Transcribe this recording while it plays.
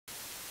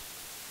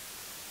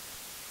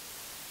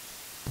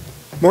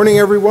Morning,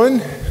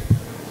 everyone.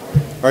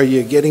 Are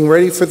you getting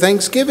ready for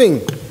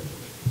Thanksgiving?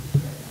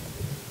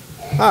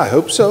 I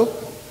hope so.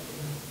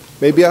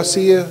 Maybe I'll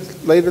see you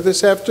later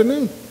this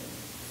afternoon.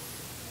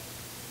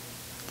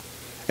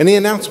 Any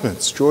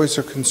announcements, joys,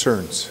 or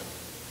concerns?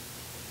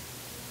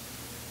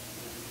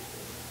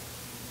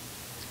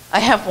 I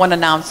have one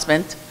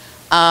announcement.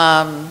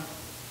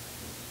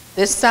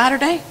 This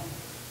Saturday,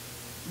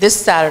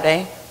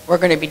 we're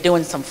going to be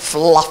doing some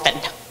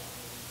fluffing.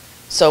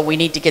 So we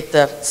need to get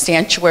the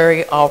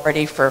sanctuary all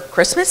ready for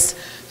Christmas.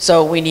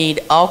 So we need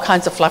all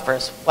kinds of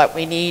fluffers. What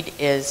we need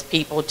is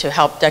people to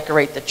help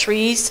decorate the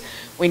trees.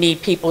 We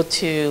need people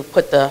to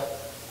put the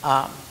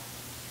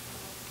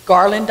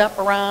garland up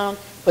around,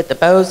 put the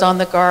bows on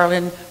the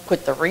garland,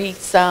 put the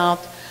wreaths out,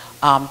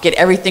 get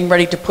everything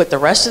ready to put the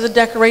rest of the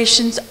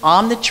decorations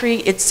on the tree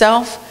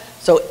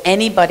itself. So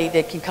anybody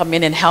that can come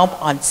in and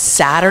help on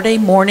Saturday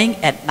morning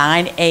at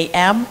 9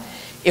 a.m.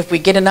 If we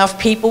get enough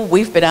people,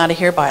 we've been out of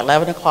here by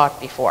 11 o'clock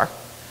before.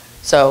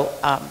 So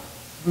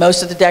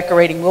most of the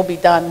decorating will be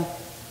done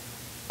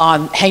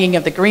on hanging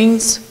of the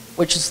greens,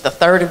 which is the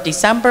 3rd of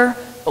December,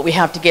 but we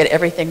have to get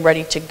everything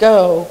ready to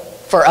go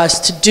for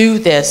us to do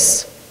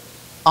this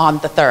on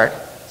the 3rd.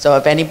 So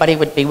if anybody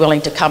would be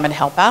willing to come and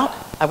help out,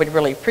 I would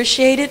really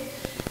appreciate it.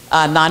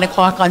 9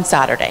 o'clock on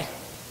Saturday.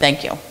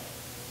 Thank you.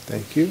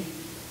 Thank you.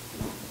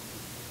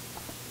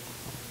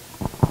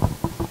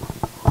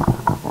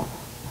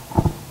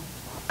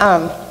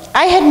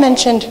 I had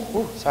mentioned,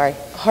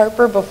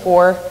 Harper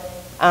before.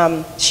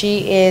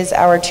 She is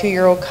our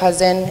 2-year-old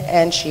cousin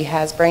and she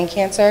has brain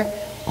cancer.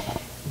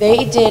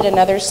 They did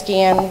another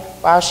scan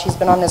while she's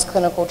been on this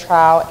clinical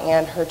trial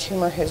and her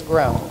tumor has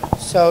grown.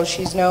 So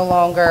she's no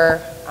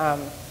longer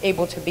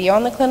able to be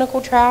on the clinical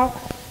trial.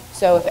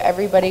 So if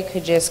everybody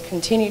could just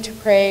continue to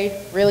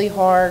pray really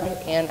hard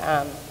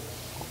and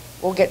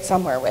we'll get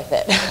somewhere with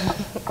it.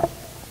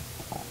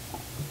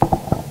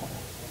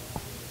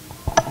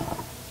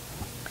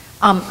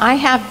 I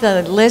have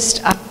the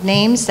list of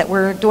names that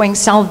we're doing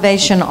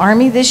Salvation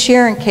Army this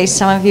year. In case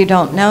some of you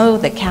don't know,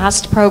 the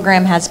CAST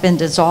program has been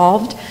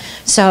dissolved.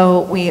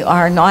 So we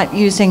are not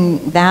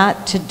using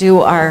that to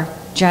do our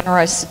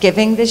generous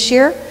giving this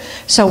year.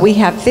 So we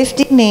have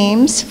 50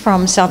 names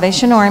from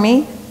Salvation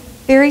Army.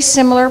 Very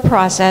similar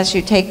process.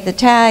 You take the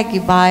tag,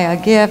 you buy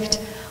a gift,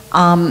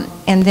 and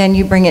then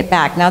you bring it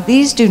back. Now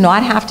these do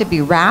not have to be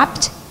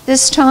wrapped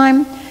this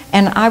time.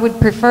 And I would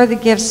prefer the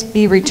gifts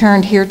be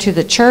returned here to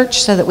the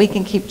church so that we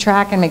can keep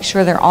track and make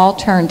sure they're all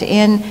turned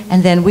in,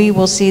 and then we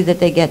will see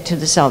that they get to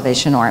the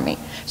Salvation Army.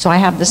 So I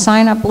have the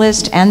sign-up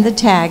list and the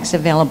tags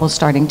available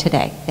starting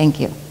today. Thank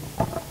you.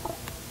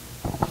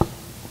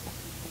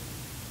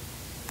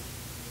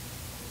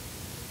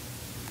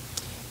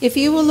 If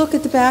you will look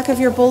at the back of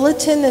your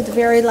bulletin at the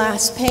very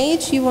last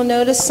page, you will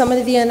notice some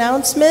of the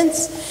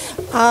announcements.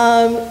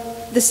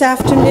 This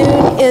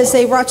afternoon is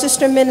a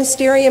Rochester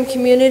Ministerium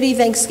Community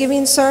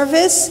Thanksgiving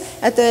service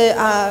at the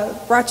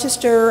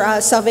Rochester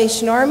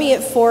Salvation Army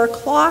at 4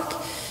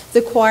 o'clock.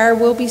 The choir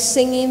will be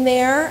singing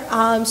there,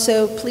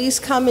 so please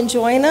come and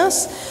join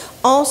us.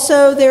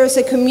 Also, there's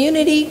a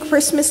community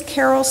Christmas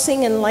carol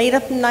sing and light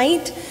up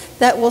night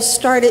that will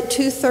start at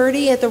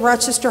 2:30 at the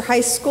Rochester High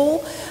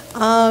School.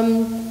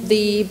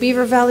 The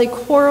Beaver Valley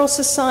Choral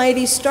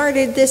Society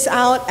started this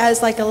out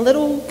as like a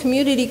little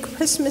community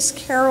Christmas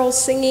carol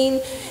singing,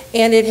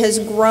 and it has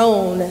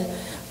grown.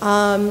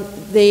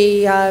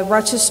 The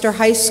Rochester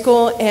High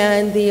School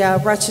and the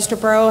Rochester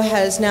Borough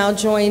has now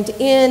joined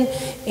in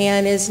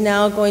and is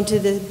now going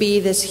to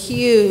be this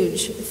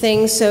huge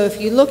thing. So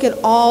if you look at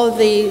all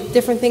the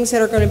different things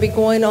that are going to be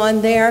going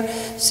on there,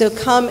 so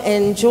come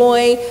and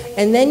enjoy,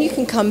 and then you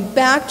can come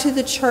back to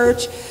the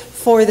church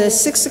for the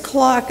 6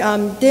 o'clock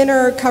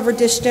dinner, covered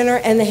dish dinner,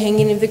 and the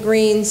hanging of the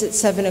greens at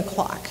 7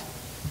 o'clock.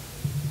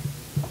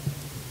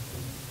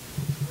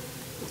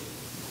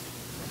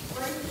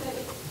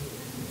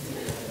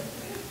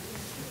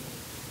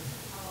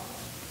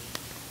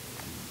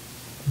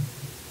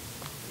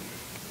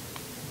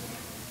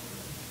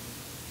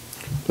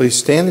 Please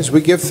stand as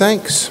we give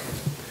thanks.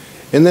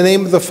 In the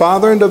name of the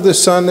Father, and of the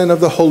Son, and of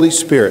the Holy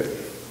Spirit.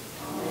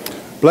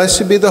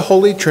 Blessed be the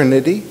Holy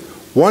Trinity,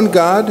 one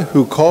God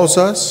who calls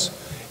us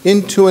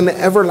into an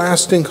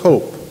everlasting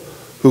hope,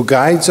 who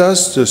guides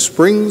us to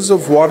springs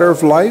of water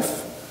of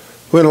life,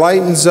 who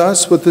enlightens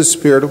us with the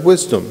spirit of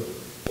wisdom.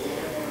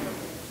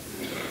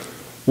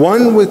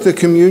 One with the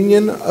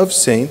communion of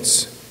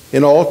saints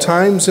in all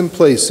times and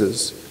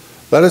places,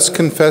 let us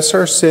confess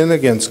our sin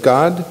against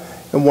God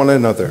and one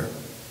another.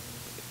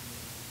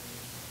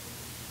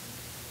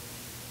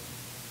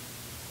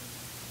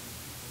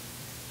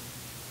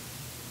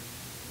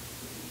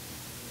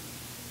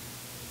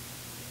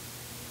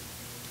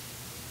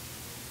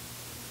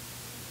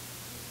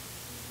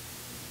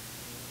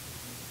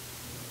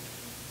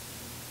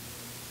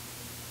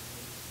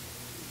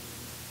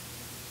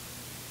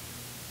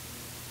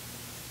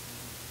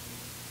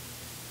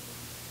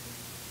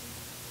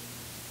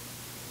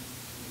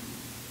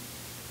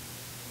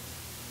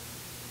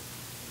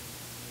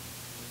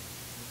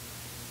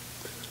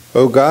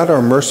 O God,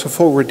 our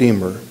merciful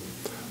Redeemer,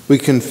 we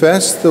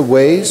confess the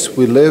ways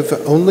we live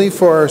only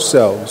for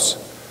ourselves.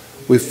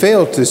 We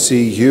fail to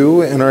see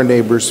you and our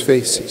neighbors'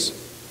 faces.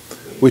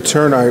 We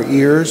turn our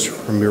ears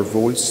from your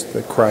voice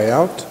that cry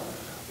out.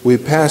 We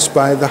pass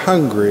by the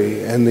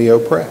hungry and the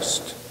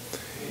oppressed.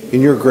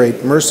 In your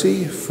great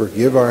mercy,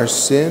 forgive our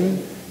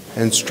sin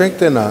and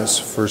strengthen us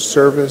for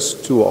service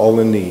to all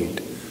in need.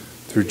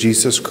 Through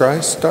Jesus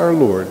Christ our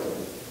Lord.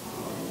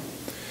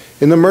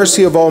 In the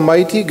mercy of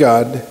Almighty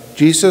God,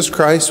 Jesus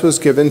Christ was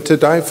given to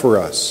die for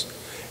us,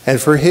 and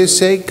for his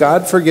sake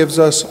God forgives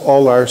us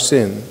all our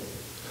sin.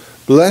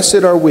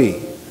 Blessed are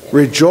we,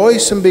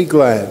 rejoice and be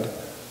glad,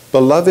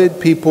 beloved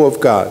people of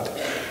God.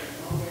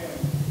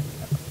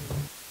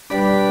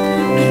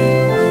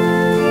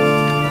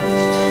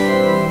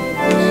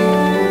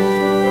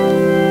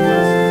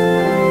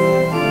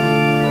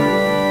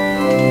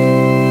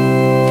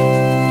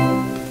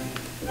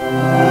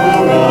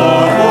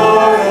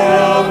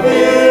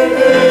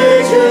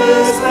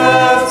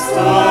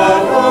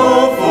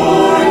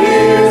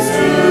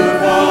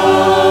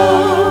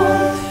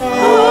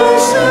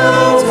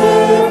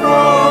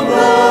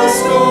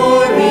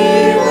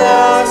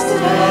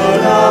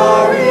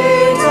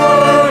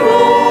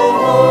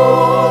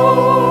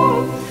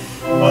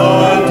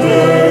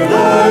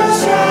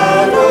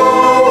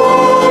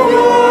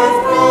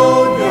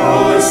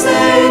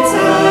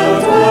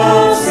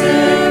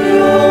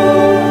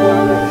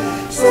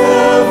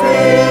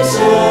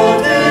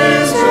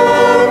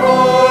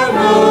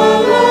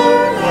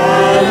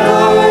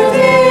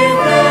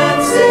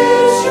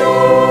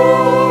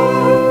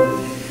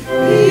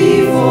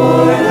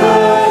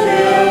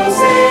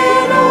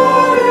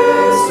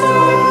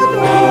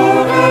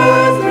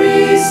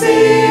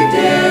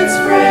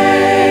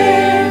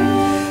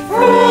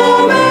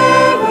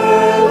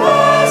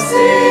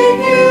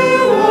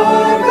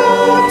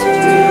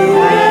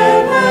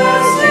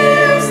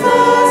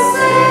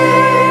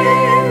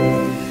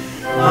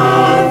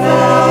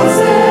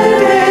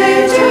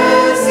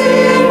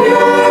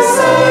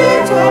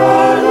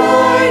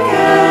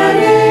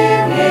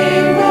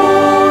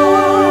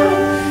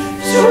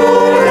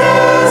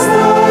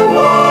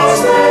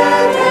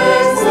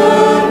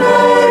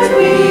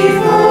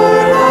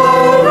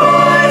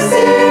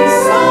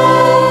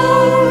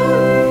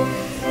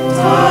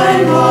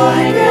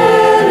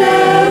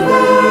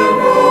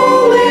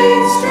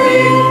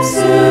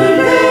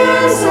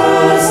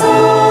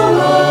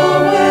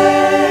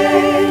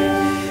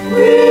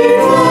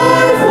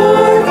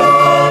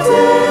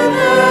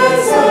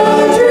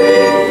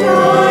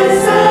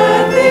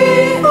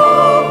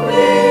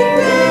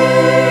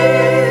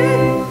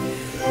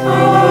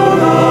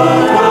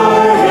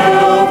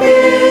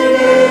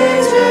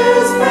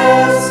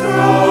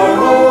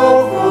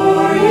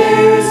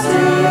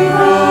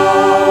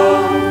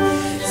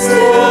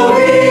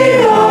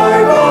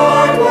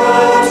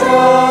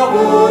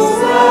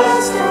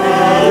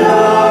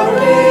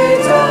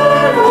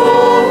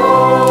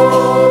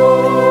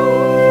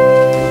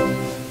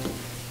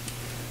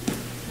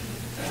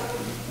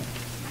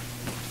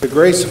 The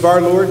grace of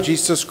our Lord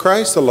Jesus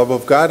Christ, the love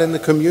of God, and the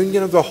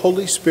communion of the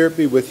Holy Spirit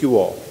be with you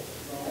all.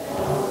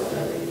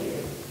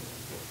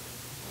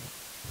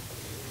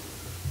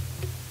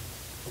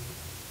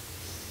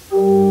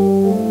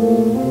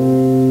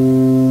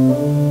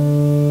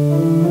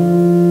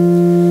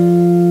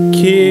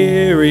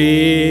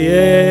 Kyrie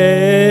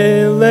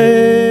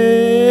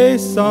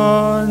eleison.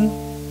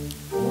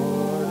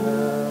 Lord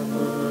have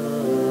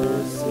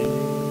mercy.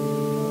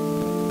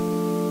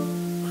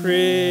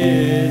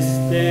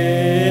 Christe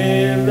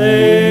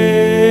eleison.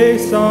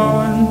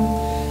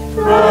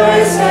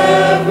 Christ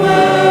have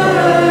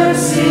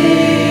mercy.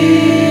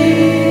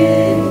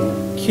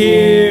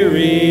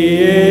 Kyrie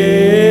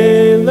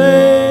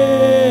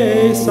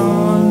eleison.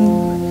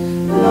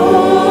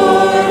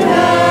 Lord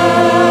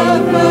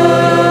have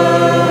mercy.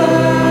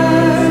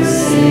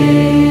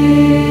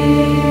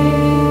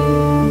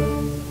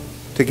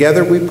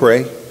 Together we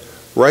pray,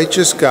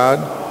 righteous God,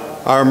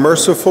 our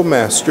merciful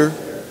Master,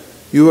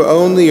 you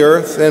own the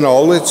earth and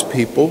all its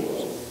people,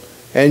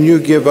 and you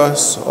give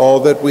us all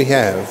that we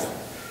have.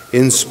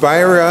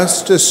 Inspire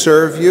us to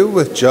serve you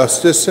with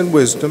justice and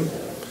wisdom,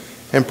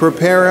 and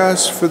prepare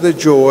us for the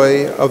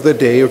joy of the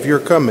day of your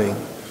coming.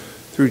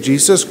 Through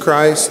Jesus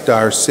Christ,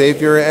 our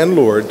Savior and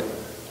Lord.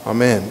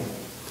 Amen.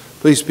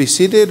 Please be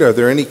seated. Are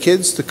there any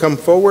kids to come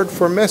forward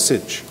for a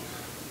message?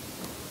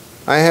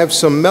 I have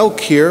some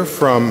milk here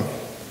from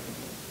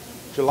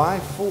July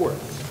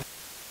 4th.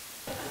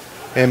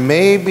 And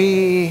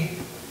maybe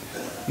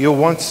you'll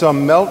want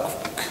some milk.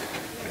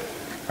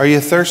 Are you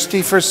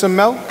thirsty for some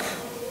milk?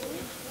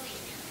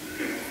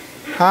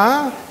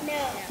 Huh?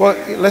 No. Well,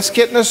 let's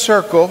get in a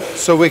circle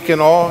so we can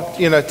all,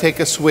 take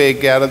a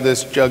swig out of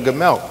this jug of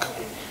milk.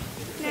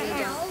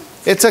 No.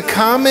 It's a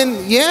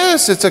common,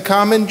 yes, it's a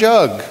common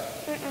jug.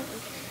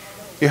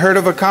 You heard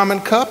of a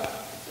common cup?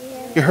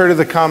 Yeah. You heard of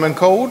the common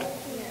cold?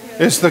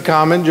 Yeah. It's the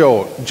common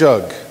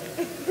jug.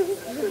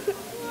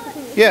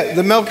 Yeah,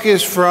 the milk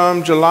is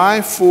from July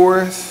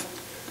 4th,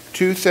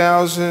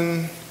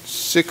 2000.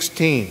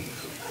 16.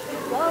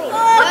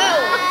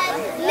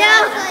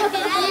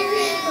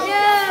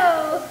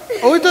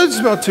 Oh, it doesn't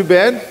smell too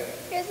bad.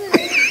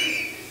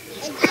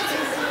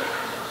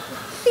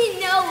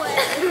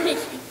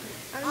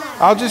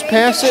 I'll just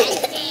pass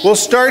it. We'll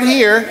start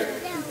here.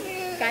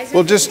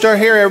 We'll just start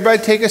here.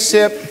 Everybody take a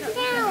sip.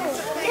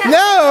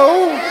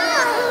 No.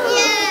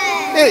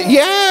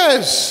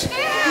 Yes.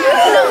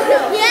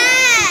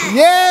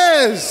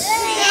 Yes.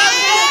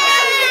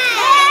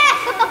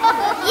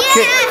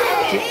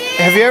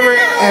 Have you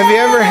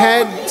ever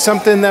had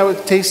something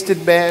that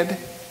tasted bad?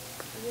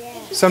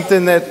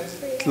 Something that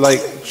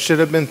like should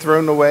have been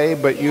thrown away,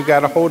 but you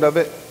got a hold of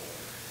it?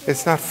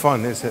 It's not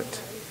fun, is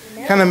it?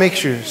 Kind of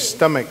makes your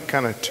stomach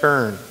kind of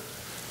turn.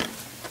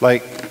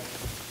 Like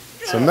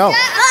some milk.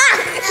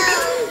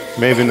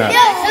 Maybe not.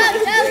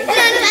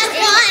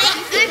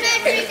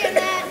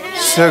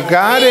 So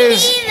God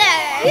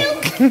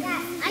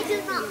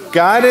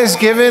has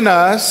given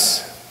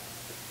us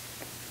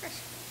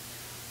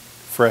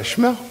fresh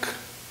milk.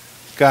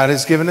 God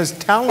has given us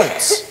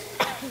talents.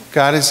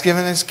 God has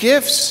given us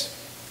gifts.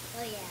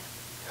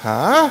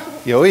 Huh?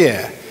 Oh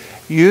yeah.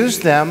 Use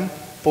them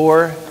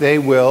or they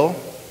will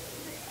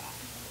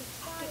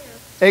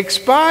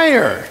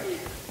expire.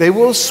 They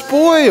will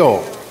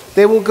spoil.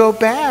 They will go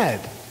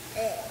bad.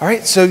 All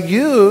right, so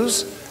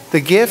use the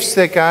gifts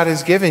that God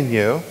has given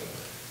you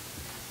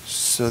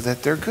so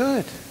that they're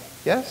good.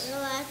 Yes?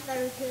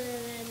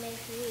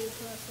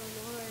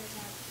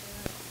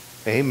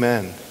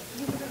 Amen.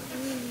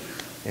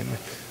 Amen.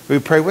 Will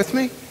you pray with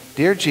me?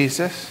 Dear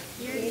Jesus,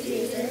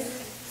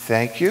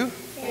 thank you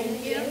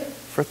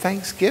for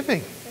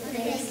Thanksgiving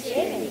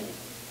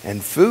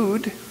and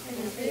food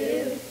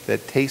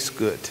that tastes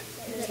good.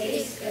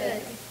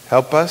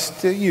 Help us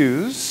to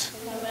use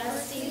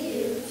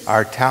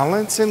our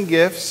talents and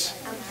gifts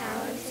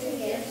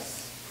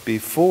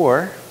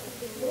before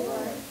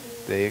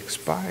they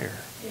expire.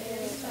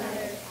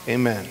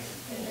 Amen.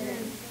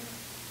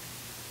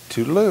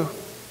 Toodaloo.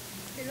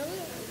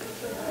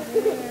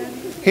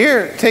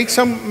 Here, take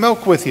some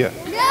milk with you.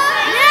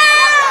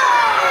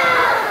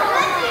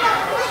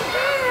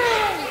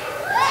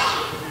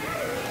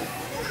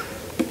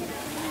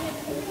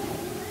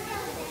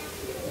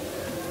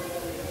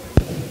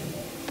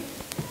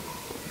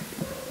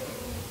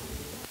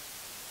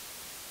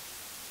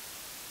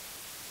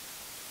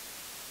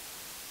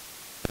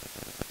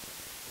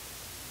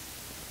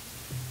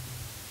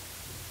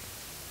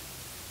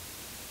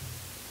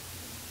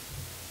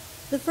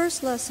 The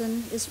first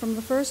lesson is from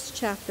the first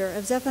chapter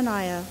of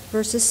Zephaniah,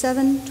 verses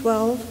 7,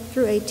 12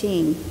 through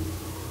 18.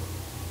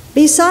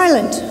 Be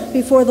silent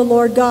before the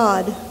Lord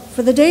God,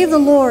 for the day of the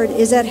Lord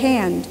is at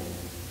hand.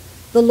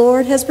 The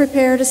Lord has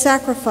prepared a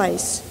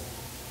sacrifice.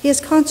 He has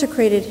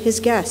consecrated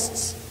his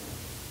guests.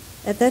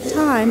 At that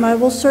time I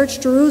will search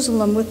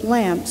Jerusalem with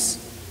lamps,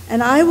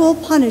 and I will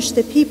punish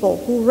the people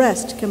who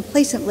rest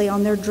complacently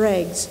on their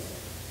dregs.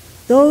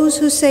 Those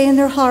who say in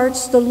their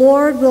hearts, the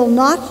Lord will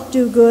not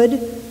do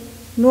good,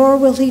 nor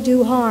will he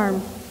do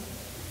harm.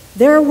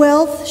 Their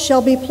wealth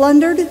shall be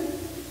plundered,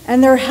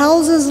 and their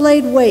houses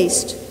laid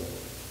waste.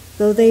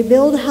 Though they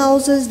build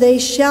houses, they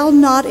shall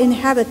not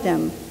inhabit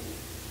them.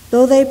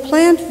 Though they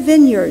plant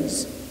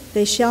vineyards,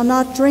 they shall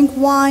not drink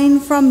wine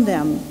from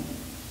them.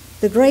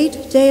 The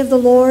great day of the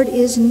Lord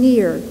is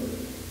near,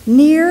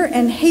 near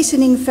and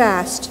hastening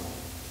fast.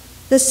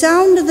 The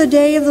sound of the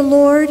day of the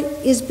Lord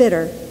is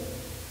bitter.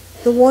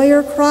 The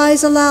warrior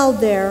cries aloud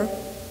there.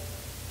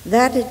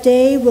 That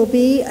day will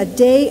be a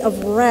day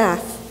of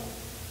wrath,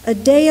 a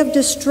day of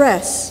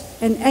distress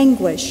and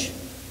anguish,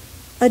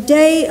 a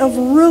day of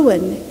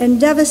ruin and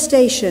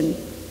devastation,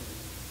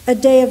 a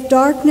day of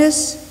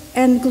darkness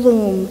and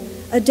gloom,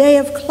 a day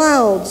of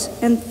clouds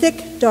and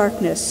thick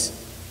darkness,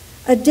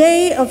 a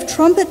day of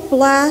trumpet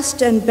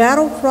blast and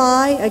battle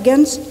cry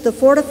against the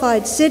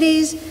fortified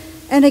cities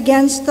and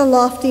against the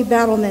lofty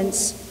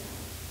battlements.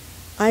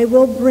 I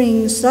will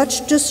bring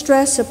such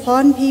distress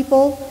upon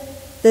people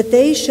that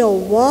they shall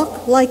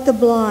walk like the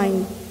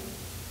blind.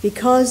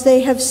 Because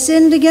they have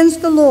sinned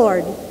against the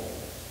Lord,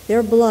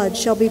 their blood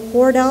shall be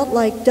poured out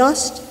like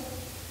dust,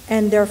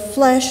 and their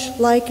flesh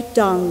like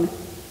dung.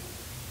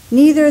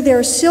 Neither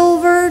their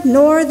silver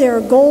nor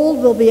their gold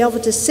will be able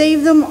to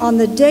save them on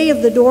the day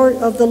of the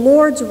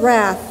Lord's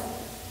wrath.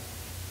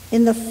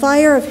 In the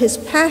fire of his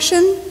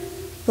passion,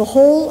 the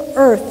whole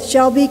earth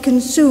shall be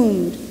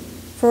consumed.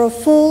 For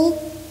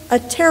a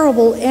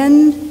terrible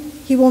end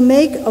he will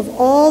make of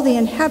all the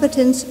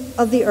inhabitants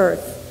of the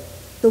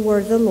earth. The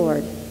word of the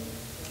Lord.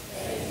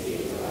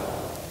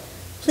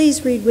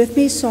 Please read with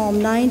me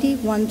Psalm 90,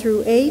 1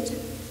 through 8,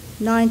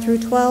 9 through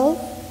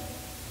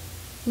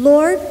 12.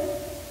 Lord,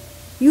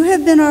 you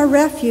have been our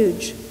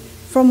refuge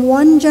from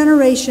one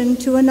generation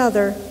to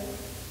another,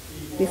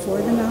 before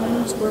the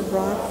mountains were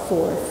brought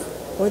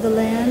forth, or the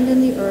land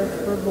and the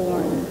earth were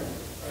born.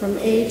 From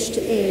age to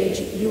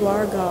age you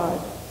are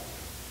God.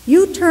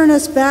 You turn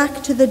us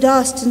back to the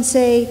dust and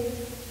say,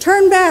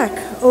 turn back,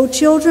 O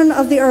children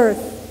of the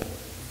earth.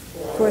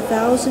 For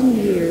 1,000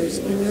 years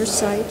in your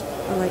sight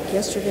are like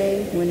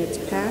yesterday when it's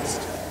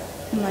past,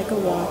 and like a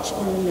watch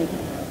in the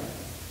midnight.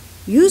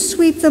 You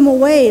sweep them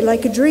away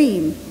like a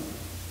dream.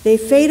 They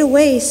fade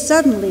away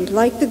suddenly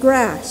like the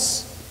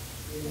grass.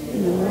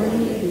 In the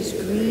morning it is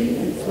green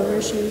and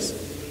flourishes.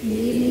 In the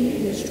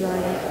evening it is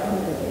dried up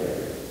and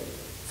withered.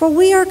 For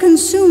we are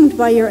consumed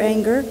by your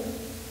anger.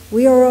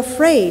 We are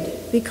afraid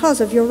because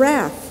of your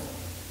wrath.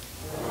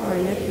 Our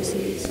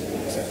iniquities.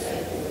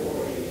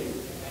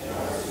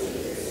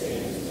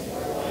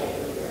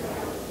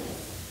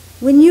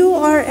 When you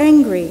are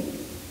angry,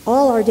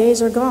 all our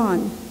days are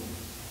gone.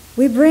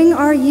 We bring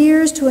our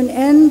years to an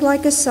end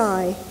like a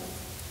sigh.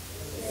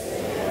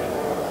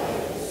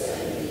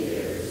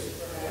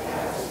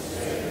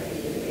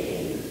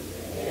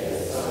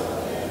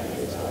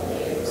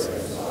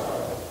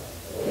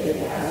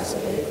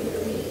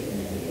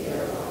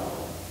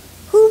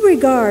 Who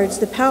regards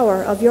the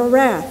power of your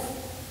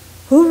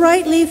wrath? Who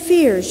rightly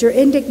fears your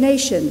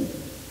indignation?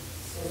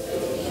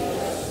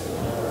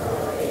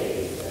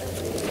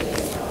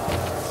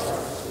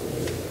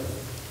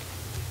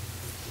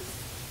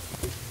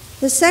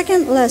 The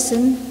second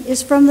lesson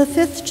is from the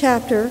 5th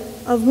chapter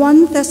of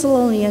 1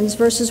 Thessalonians,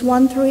 verses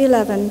 1 through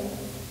 11.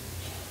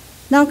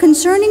 Now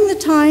concerning the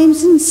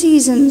times and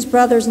seasons,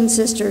 brothers and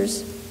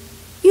sisters,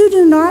 you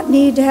do not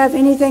need to have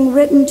anything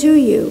written to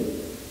you.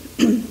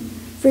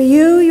 For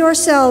you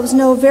yourselves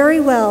know very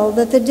well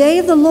that the day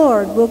of the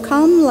Lord will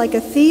come like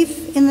a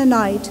thief in the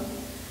night,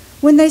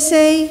 when they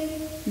say,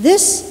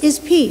 "This is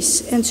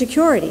peace and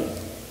security."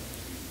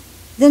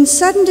 Then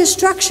sudden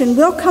destruction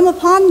will come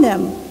upon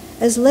them,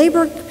 as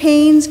labor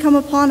pains come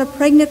upon a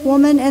pregnant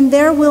woman, and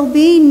there will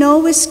be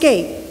no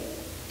escape.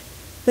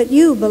 But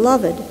you,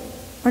 beloved,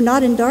 are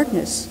not in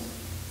darkness,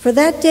 for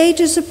that day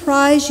to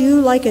surprise you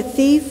like a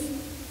thief,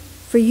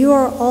 for you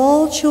are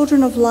all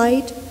children of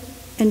light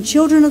and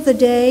children of the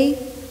day.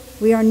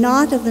 We are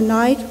not of the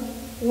night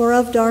or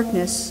of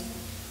darkness.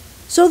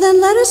 So then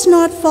let us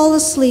not fall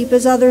asleep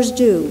as others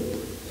do,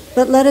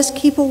 but let us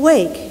keep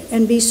awake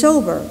and be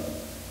sober.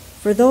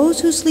 For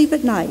those who sleep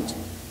at night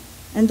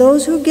and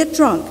those who get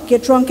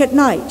drunk at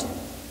night.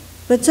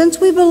 But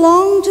since we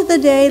belong to the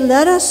day,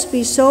 let us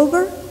be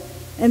sober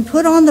and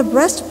put on the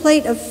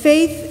breastplate of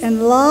faith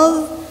and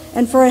love,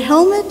 and for a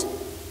helmet,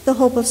 the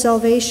hope of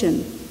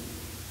salvation.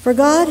 For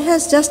God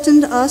has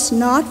destined us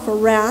not for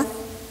wrath,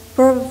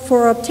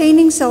 for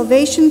obtaining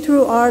salvation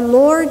through our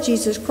Lord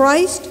Jesus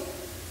Christ,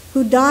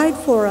 who died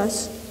for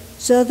us,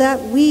 so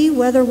that we,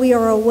 whether we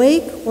are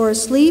awake or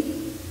asleep,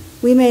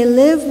 we may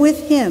live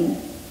with him.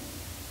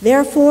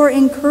 Therefore,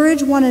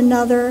 encourage one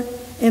another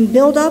and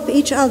build up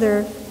each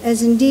other,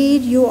 as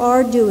indeed you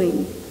are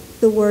doing.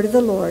 The word of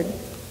the Lord.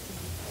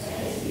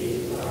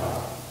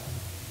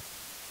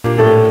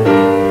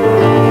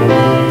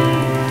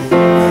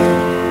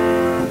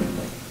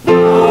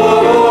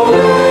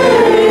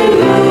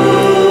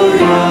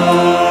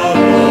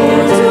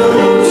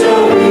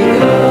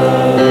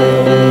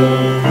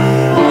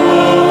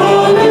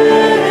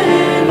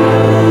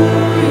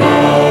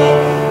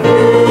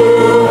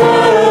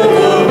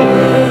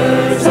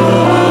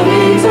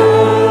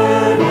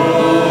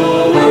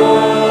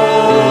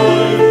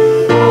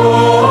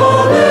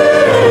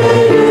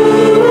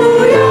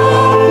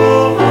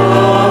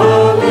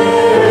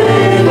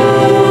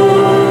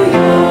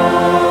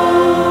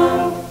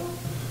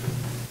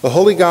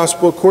 Holy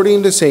Gospel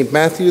according to St.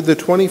 Matthew, the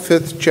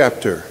 25th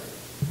chapter.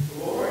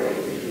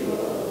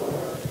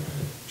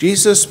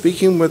 Jesus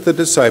speaking with the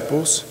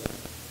disciples,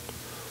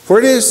 "For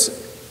it is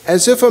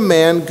as if a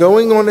man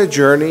going on a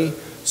journey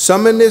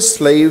summoned his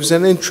slaves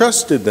and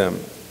entrusted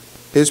them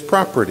his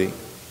property.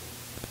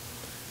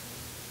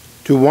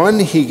 To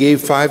one he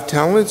gave 5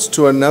 talents,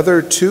 to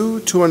another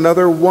 2, to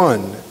another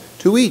 1,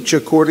 to each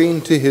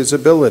according to his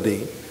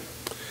ability.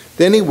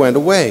 Then he went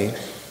away.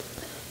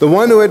 The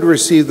one who had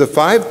received the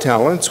 5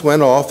 talents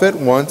went off at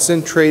once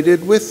and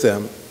traded with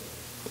them,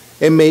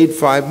 and made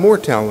 5 more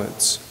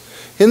talents.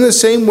 In the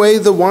same way,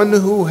 the one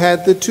who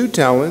had the 2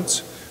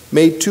 talents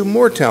made 2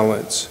 more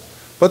talents.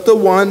 But the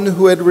one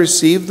who had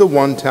received the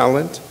 1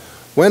 talent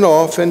went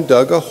off and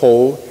dug a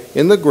hole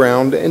in the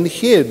ground and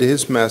hid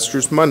his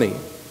master's money.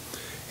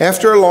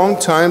 After a long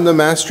time, the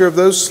master of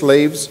those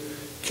slaves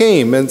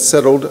came and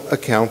settled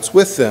accounts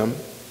with them.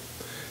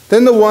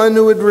 Then the one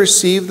who had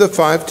received the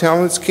 5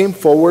 talents came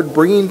forward,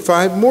 bringing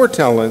 5 more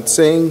talents,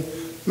 saying,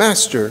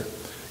 'Master,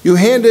 you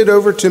handed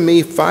over to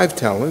me 5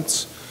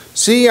 talents.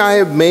 See, I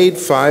have made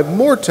 5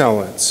 more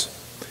talents.'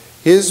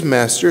 His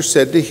master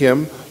said to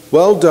him,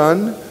 'Well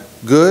done,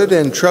 good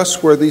and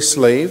trustworthy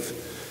slave.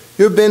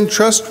 You have been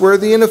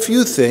trustworthy in a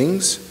few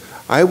things.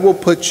 I will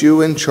put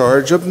you in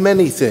charge of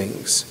many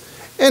things.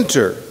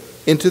 Enter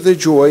into the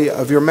joy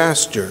of your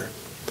master.'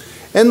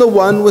 And the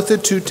one with the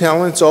 2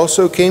 talents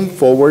also came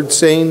forward,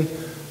 saying,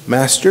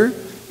 'Master,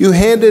 you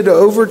handed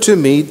over to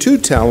me 2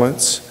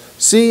 talents.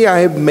 See, I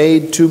have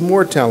made 2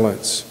 more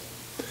talents.'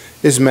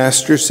 His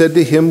master said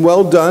to him,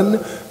 'Well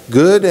done,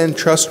 good and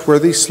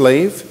trustworthy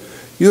slave.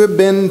 You have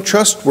been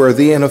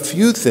trustworthy in a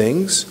few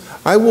things.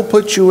 I will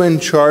put you in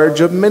charge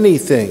of many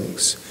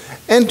things.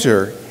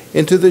 Enter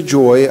into the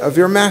joy of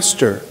your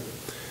master.'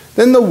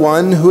 Then the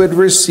one who had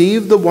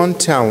received the 1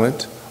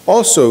 talent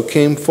also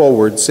came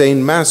forward,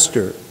 saying,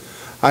 Master,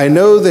 I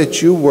know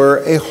that you were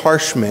a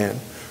harsh man,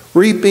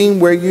 reaping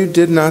where you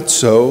did not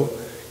sow,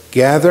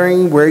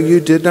 gathering where you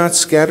did not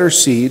scatter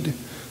seed.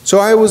 So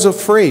I was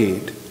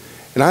afraid,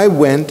 and I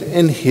went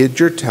and hid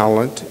your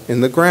talent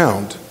in the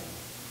ground.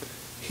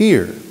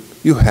 Here,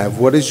 you have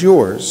what is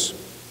yours.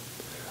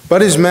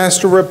 But his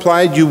master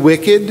replied, You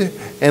wicked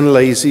and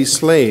lazy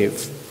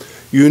slave.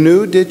 You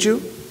knew, did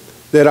you,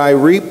 that I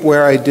reap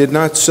where I did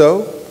not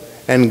sow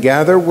and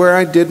gather where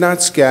I did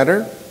not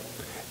scatter?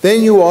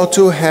 Then you ought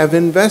to have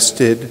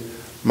invested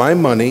my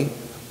money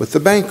with the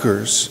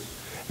bankers,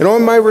 and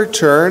on my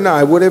return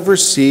I would have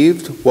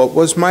received what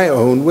was my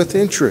own with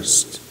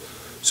interest.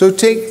 So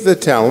take the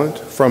talent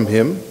from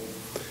him,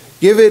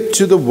 give it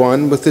to the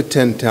one with the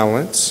 10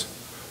 talents,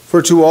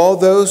 for to all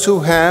those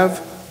who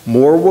have,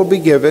 more will be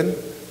given.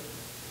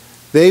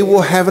 They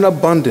will have an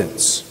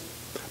abundance.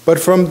 But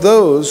from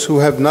those who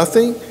have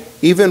nothing,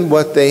 even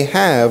what they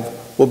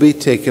have will be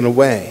taken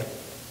away.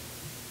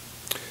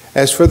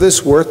 As for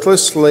this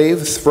worthless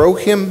slave, throw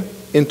him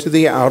into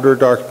the outer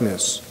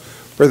darkness,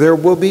 where there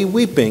will be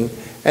weeping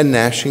and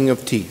gnashing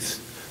of teeth.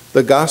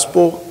 The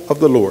gospel of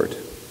the Lord.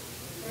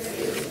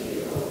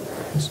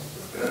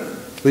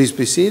 Please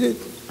be seated.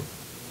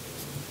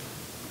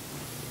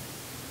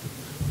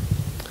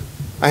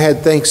 I had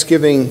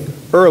Thanksgiving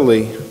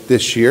early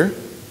this year.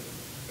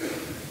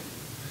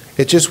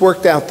 It just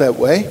worked out that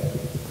way.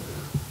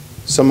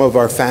 Some of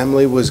our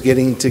family was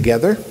getting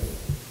together.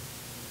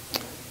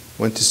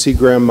 Went to see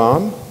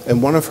Grandmom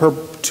and one of her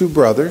 2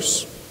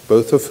 brothers,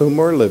 both of whom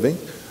are living,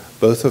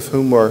 both of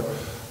whom are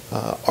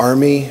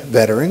Army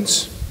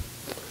veterans.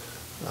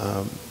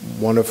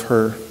 One of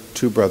her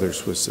 2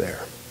 brothers was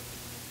there.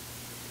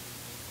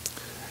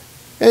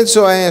 And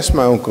so I asked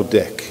my Uncle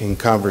Dick in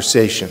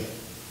conversation,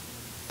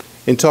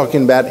 in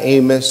talking about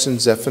Amos and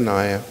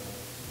Zephaniah,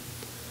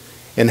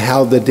 and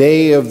how the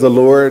day of the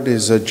Lord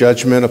is a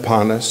judgment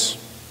upon us.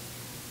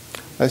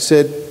 I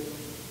said,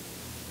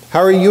 how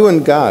are you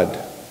and God?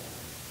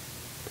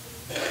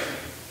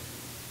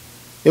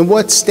 In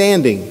what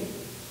standing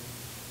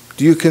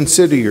do you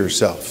consider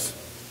yourself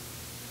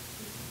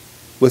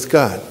with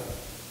God?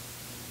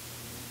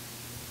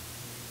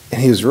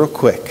 And he was real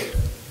quick.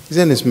 He's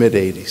in his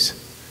mid-80s.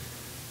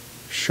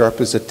 Sharp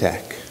as a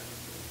tack.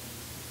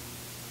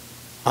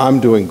 I'm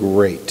doing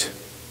great.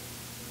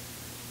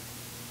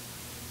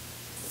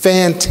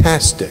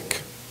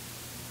 Fantastic.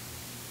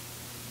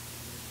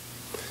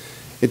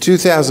 In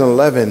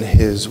 2011,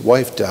 his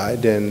wife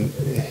died and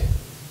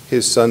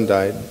his son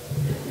died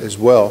as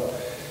well.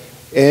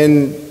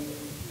 And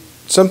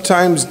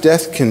sometimes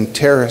death can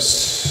tear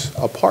us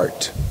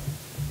apart.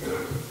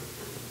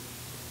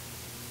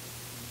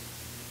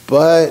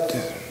 But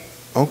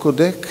Uncle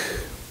Dick,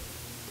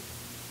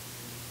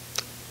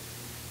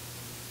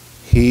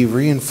 he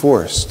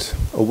reinforced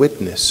a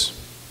witness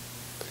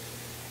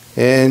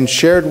and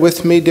shared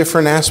with me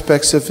different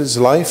aspects of his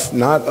life,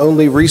 not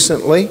only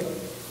recently,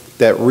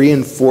 that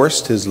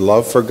reinforced his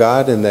love for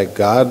God and that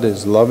God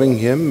is loving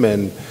him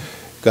and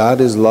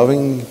God is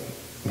loving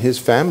his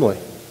family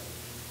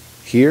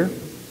here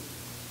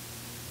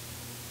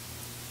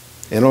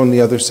and on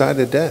the other side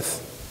of death.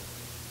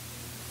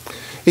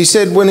 He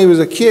said when he was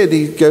a kid,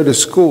 he'd go to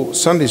school,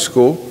 Sunday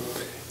school,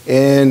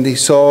 and he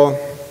saw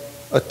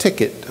a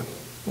ticket,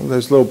 one of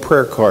those little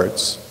prayer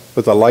cards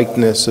with a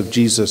likeness of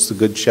Jesus, the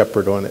Good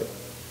Shepherd, on it.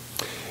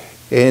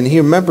 And he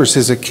remembers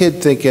as a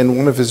kid thinking,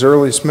 one of his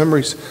earliest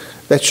memories,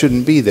 that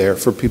shouldn't be there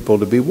for people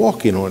to be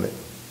walking on it.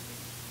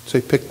 So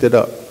he picked it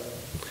up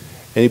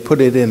and he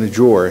put it in a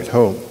drawer at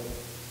home.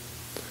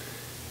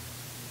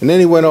 And then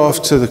he went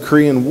off to the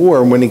Korean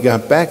War, and when he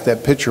got back,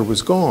 that picture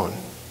was gone.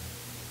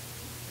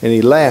 And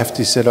he laughed.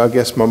 He said, I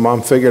guess my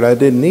mom figured I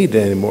didn't need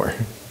it anymore.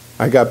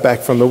 I got back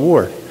from the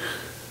war.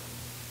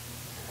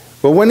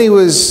 But when he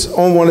was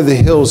on one of the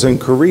hills in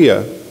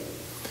Korea,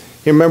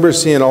 he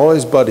remembers seeing all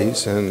his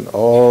buddies and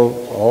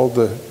all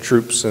the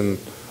troops and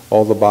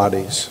all the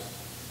bodies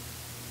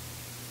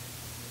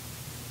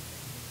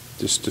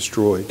just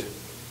destroyed.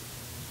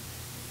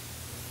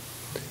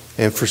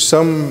 And for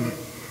some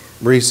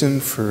reason,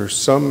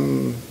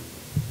 the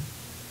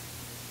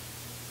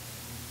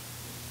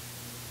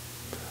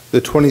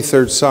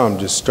 23rd Psalm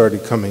just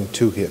started coming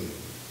to him.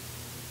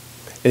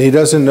 And he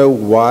doesn't know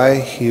why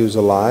he was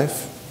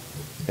alive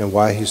and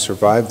why he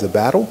survived the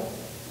battle,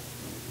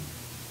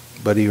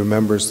 but he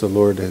remembers the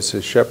Lord as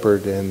his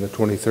shepherd and the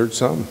 23rd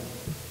Psalm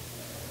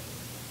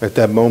at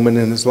that moment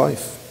in his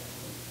life.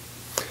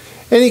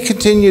 And he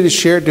continued to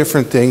share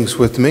different things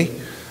with me.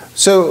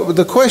 So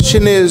the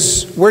question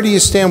is, where do you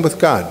stand with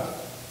God?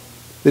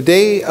 The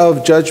day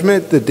of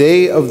judgment, the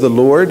day of the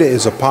Lord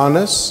is upon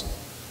us.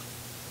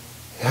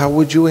 How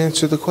would you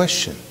answer the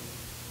question?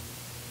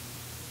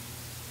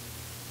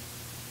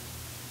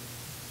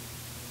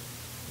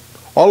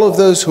 All of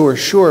those who are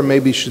sure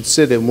maybe should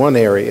sit in one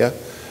area,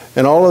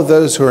 and all of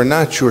those who are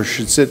not sure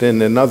should sit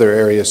in another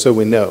area so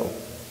we know.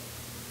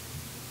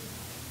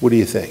 What do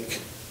you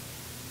think?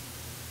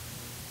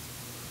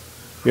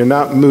 You're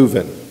not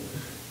moving.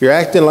 You're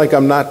acting like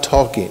I'm not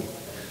talking.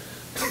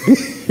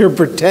 You're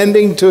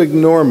pretending to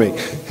ignore me.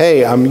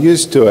 Hey, I'm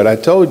used to it. I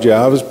told you,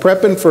 I was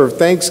prepping for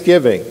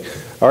Thanksgiving.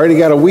 I already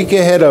got a week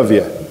ahead of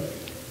you.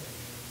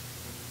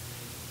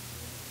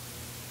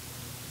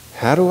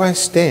 How do I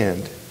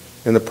stand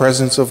in the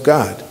presence of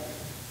God?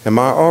 Am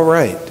I all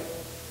right?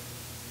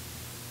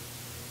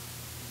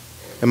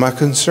 Am I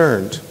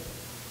concerned?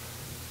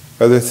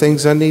 Are there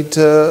things I need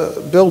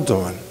to build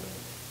on?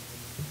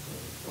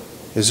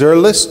 Is there a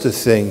list of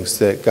things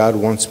that God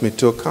wants me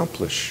to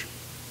accomplish?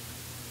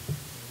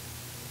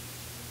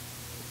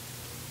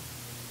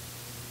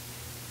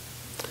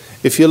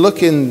 If you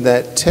look in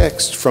that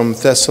text from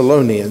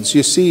Thessalonians,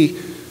 you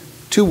see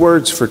two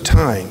words for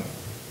time.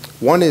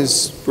 One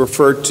is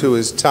referred to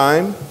as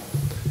time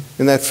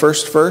in that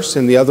first verse,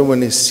 and the other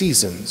one is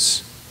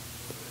seasons.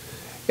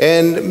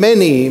 And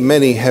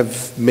many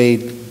have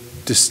made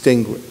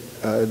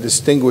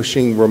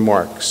distinguishing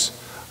remarks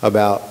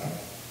about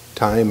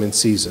time and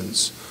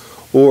seasons,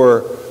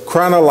 or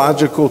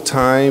chronological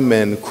time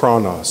and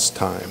chronos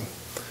time.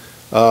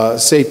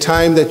 Say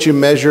time that you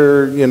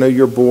measure,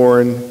 you're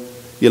born,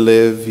 you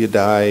live, you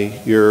die,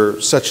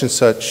 you're such and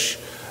such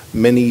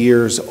many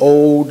years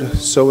old,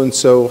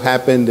 so-and-so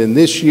happened in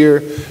this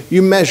year.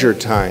 You measure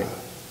time.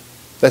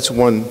 That's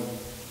one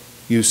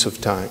use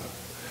of time.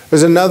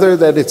 There's another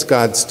that it's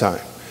God's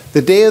time.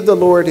 The day of the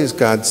Lord is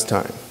God's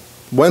time.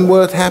 When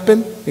will it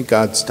happen? In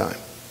God's time.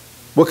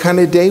 What kind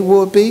of day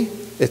will it be?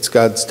 It's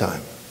God's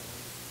time.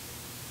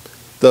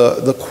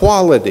 The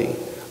quality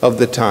of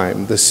the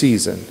time, the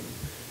season,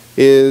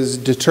 is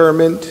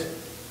determined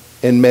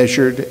and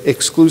measured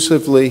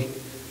exclusively,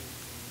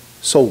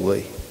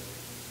 solely,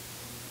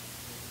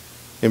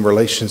 in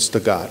relations to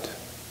God.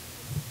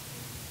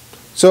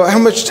 So how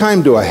much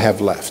time do I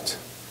have left?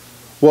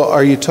 Well,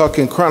 are you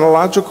talking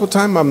chronological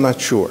time? I'm not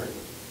sure.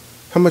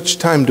 How much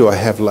time do I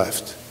have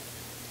left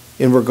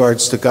in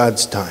regards to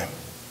God's time,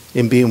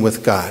 in being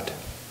with God?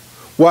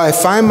 Will I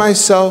find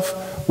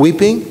myself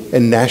weeping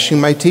and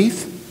gnashing my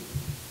teeth?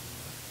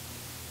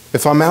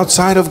 If I'm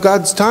outside of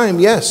God's time,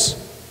 yes.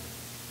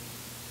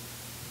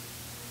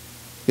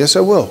 Yes,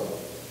 I will.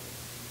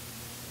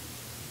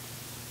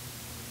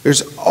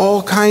 There's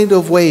all kinds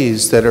of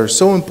ways that are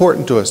so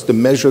important to us to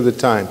measure the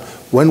time.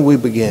 When we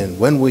begin,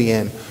 when we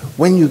end,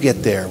 when you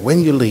get there,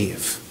 when you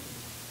leave.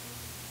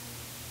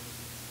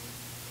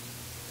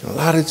 And a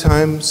lot of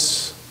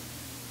times,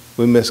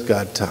 we miss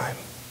God time.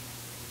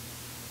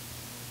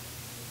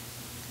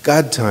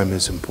 God time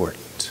is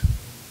important.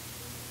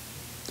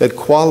 That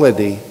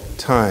quality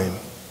time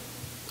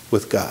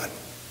with God.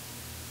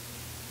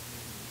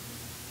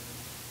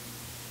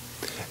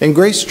 And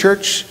Grace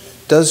Church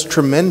does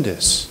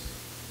tremendous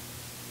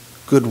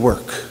good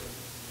work.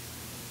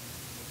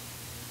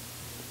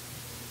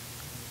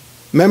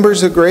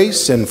 Members of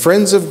Grace and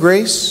friends of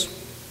Grace,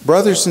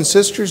 brothers and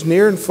sisters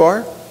near and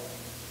far,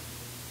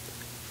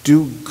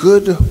 do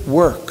good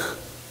work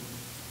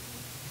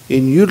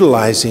in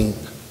utilizing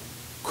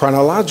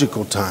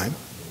chronological time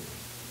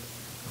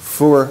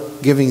for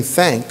giving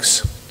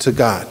thanks to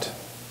God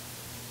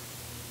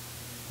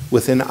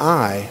with an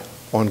eye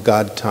on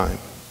God time.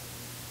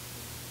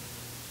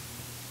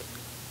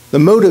 The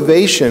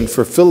motivation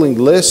for filling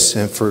lists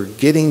and for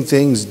getting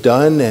things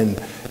done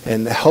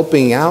and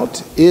helping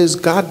out is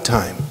God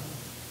time.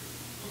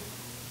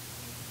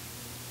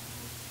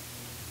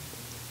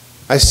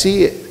 I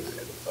see it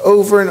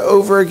over and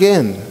over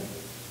again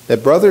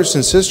that brothers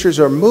and sisters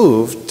are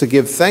moved to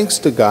give thanks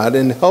to God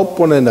and help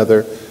one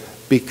another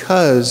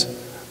because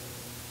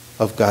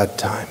of God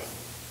time.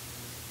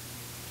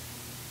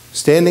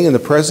 Standing in the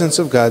presence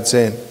of God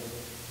saying,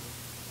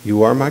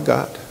 "You are my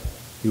God,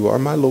 you are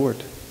my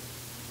Lord,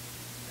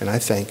 and I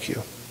thank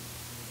you.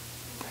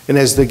 And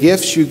as the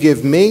gifts you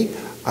give me,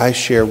 I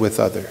share with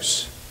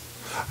others.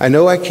 I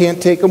know I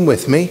can't take them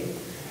with me,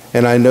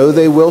 and I know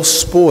they will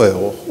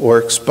spoil or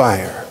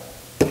expire.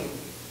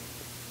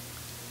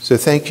 So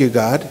thank you,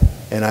 God,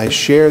 and I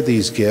share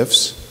these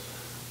gifts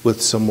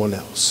with someone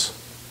else."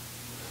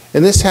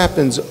 And this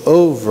happens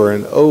over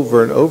and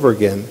over and over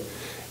again.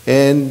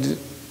 And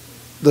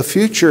the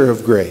future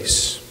of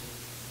Grace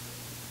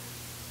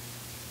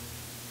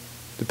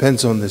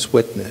depends on this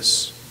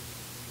witness.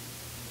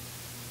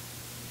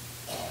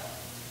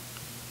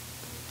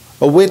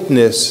 A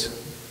witness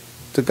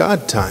to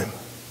God time.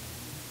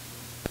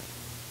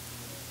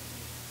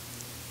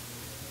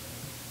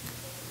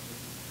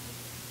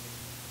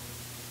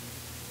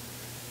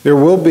 There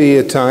will be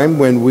a time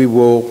when we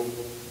will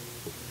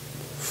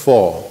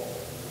fall.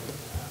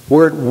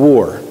 We're at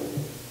war,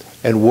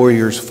 and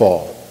warriors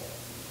fall.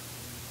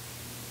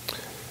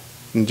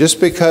 And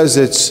just because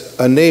it's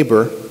a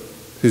neighbor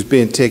who's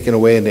being taken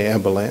away in the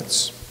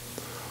ambulance,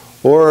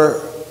 or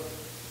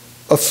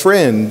a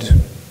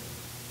friend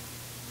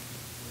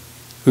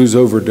who's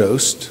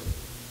overdosed,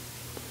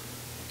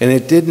 and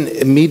it didn't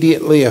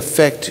immediately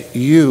affect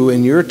you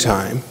in your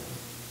time,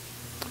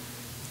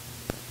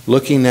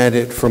 looking at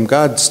it from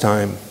God's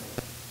time,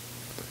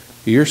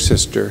 your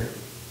sister,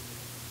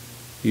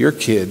 your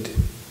kid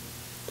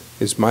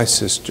is my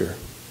sister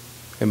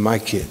and my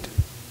kid.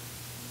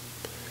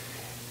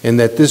 And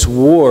that this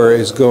war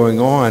is going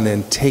on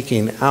and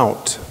taking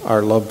out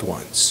our loved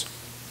ones.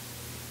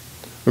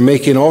 We're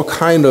making all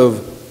kind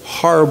of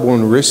horrible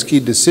and risky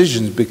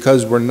decisions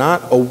because we're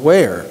not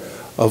aware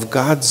of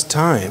God's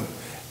time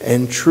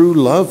and true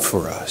love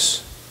for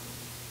us.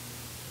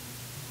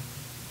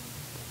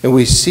 And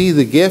we see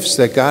the gifts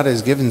that God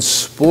has given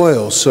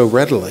spoil so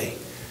readily.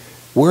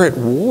 We're at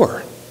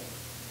war.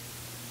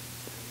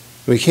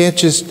 We can't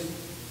just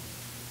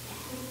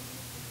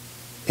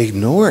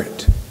ignore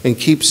it and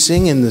keep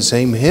singing the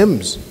same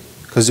hymns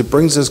because it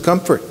brings us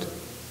comfort.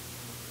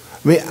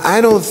 I mean,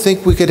 I don't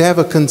think we could have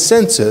a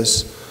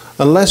consensus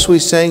unless we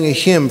sang a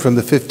hymn from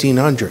the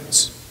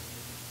 1500s.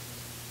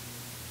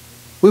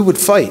 We would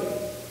fight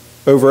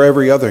over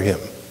every other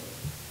hymn,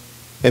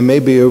 and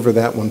maybe over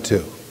that one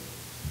too.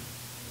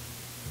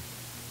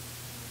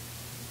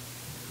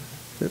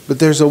 But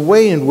there's a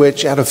way in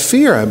which, out of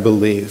fear, I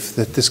believe,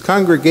 that this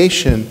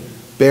congregation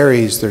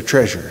buries their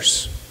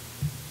treasures,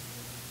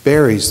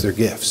 buries their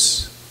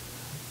gifts,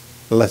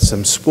 lets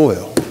them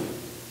spoil.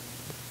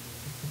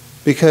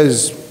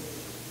 Because,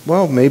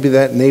 well, maybe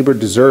that neighbor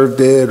deserved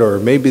it, or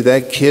maybe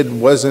that kid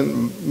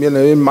wasn't,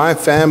 in my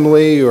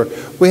family, or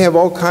we have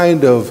all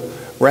kind of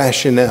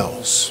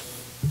rationales.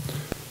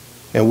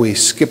 And we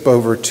skip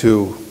over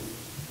to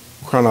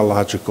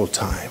chronological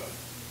time.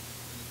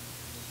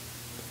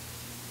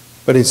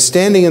 But in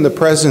standing in the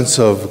presence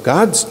of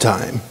God's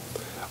time,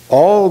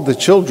 all the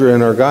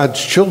children are God's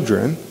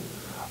children.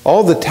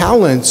 All the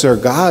talents are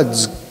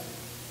God's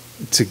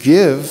to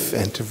give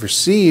and to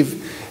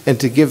receive and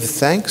to give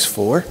thanks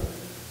for.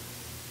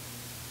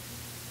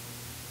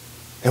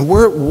 And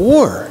we're at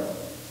war.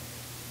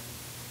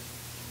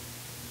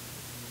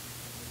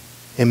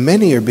 And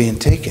many are being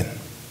taken.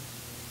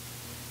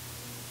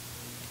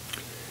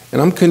 And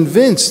I'm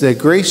convinced that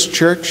Grace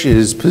Church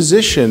is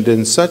positioned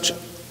in such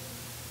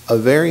a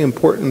very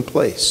important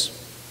place,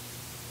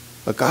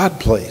 a God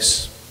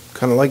place,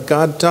 kind of like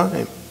God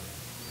time.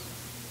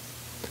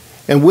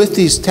 And with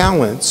these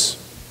talents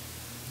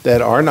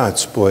that are not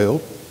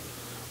spoiled,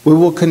 we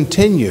will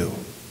continue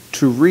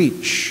to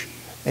reach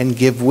and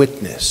give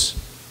witness,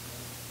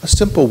 a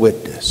simple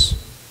witness,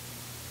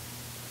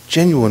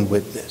 genuine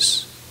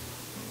witness,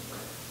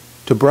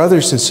 to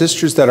brothers and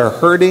sisters that are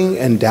hurting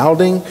and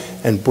doubting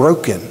and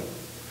broken,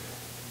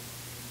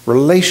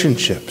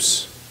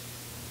 relationships,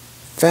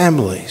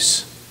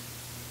 families.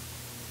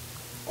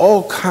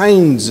 All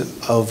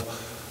kinds of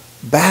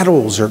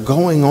battles are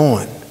going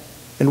on.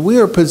 And we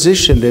are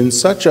positioned in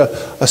such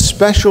a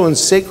special and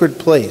sacred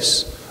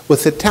place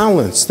with the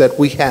talents that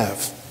we have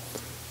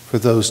for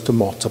those to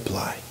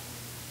multiply.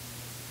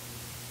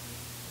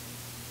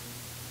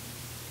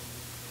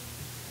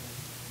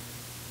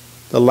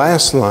 The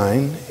last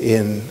line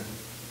in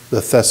the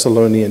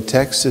Thessalonian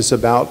text is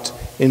about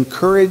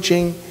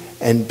encouraging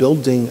and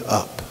building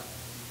up.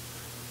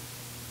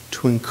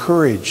 To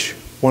encourage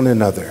one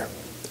another,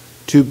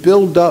 to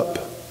build up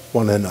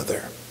one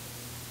another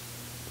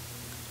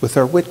with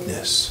our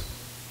witness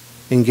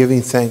in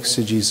giving thanks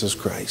to Jesus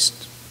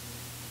Christ.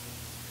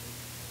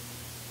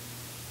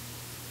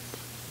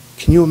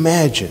 Can you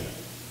imagine?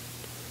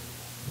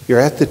 You're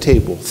at the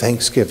table,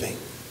 Thanksgiving.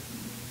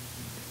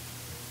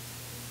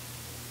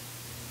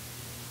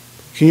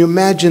 Can you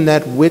imagine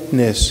that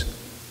witness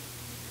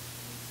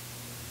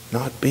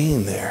not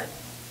being there?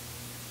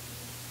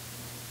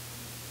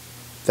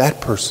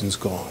 That person's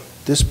gone.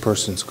 This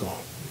person's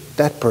gone.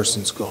 That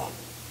person's gone.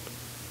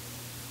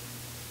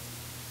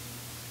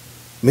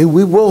 I mean,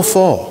 we will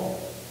fall.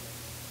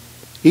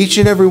 Each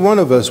and every one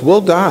of us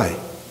will die.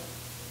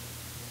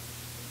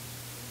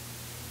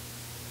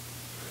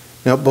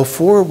 Now,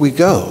 before we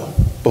go,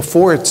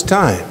 before it's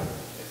time,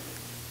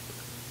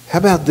 how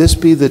about this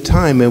be the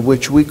time in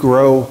which we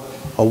grow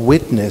a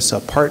witness, a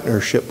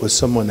partnership with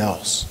someone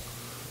else,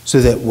 so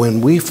that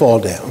when we fall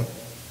down,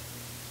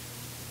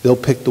 they'll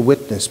pick the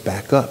witness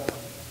back up.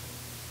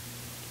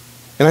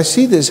 And I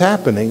see this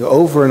happening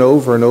over and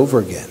over and over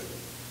again,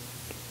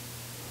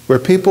 where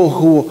people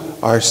who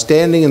are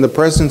standing in the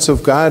presence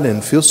of God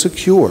and feel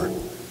secure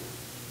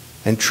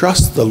and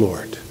trust the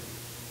Lord,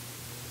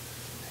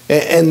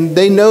 and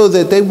they know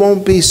that they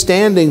won't be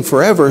standing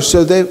forever,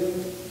 so that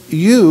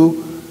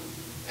you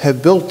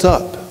have built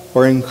up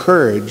or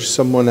encouraged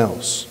someone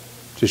else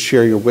to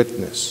share your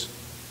witness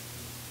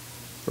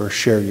or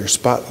share your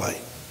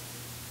spotlight.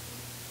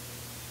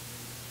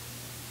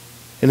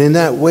 And in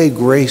that way,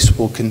 grace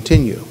will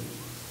continue,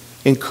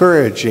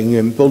 encouraging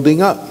and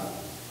building up,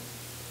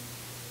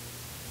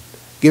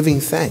 giving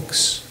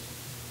thanks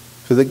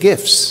for the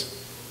gifts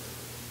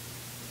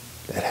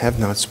that have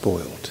not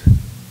spoiled.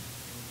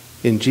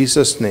 In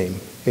Jesus' name,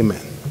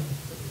 amen.